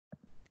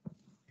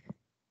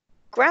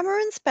Grammar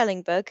and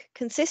Spelling Bug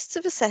consists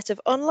of a set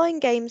of online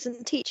games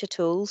and teacher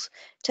tools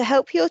to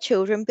help your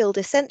children build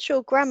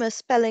essential grammar,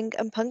 spelling,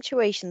 and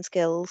punctuation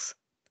skills.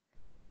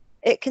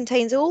 It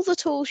contains all the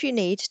tools you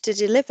need to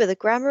deliver the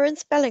grammar and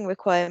spelling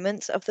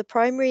requirements of the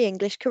primary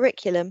English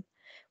curriculum,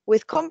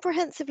 with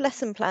comprehensive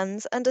lesson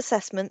plans and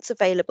assessments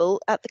available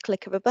at the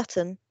click of a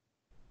button.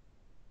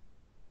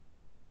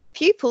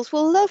 Pupils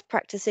will love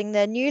practicing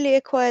their newly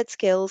acquired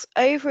skills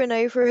over and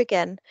over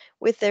again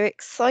with their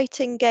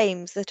exciting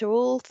games that are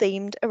all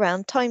themed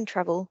around time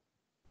travel.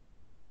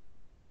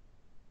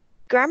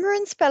 Grammar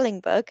and Spelling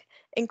Bug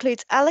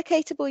includes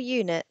allocatable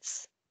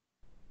units.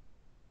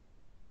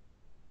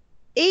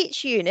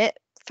 Each unit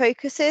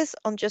focuses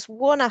on just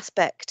one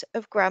aspect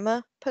of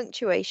grammar,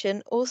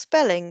 punctuation, or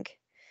spelling.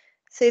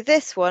 So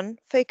this one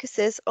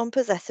focuses on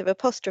possessive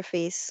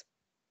apostrophes.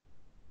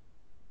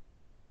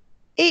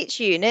 Each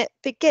unit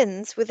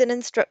begins with an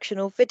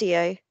instructional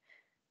video.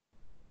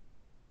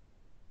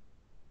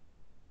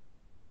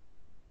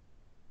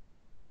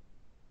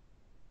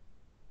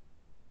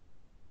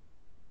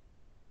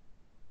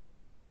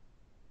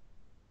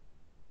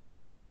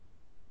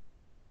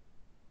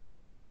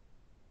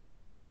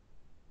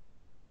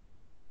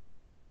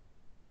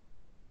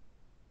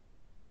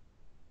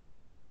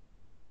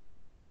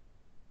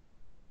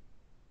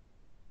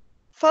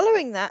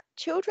 Following that,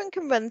 children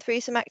can run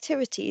through some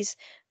activities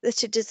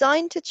that are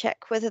designed to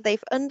check whether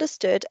they've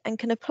understood and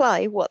can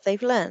apply what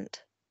they've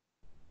learnt.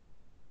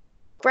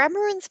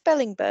 Grammar and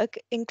Spelling Bug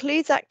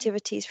includes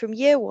activities from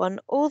Year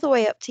 1 all the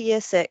way up to Year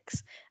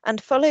 6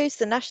 and follows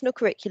the national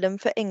curriculum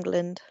for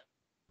England.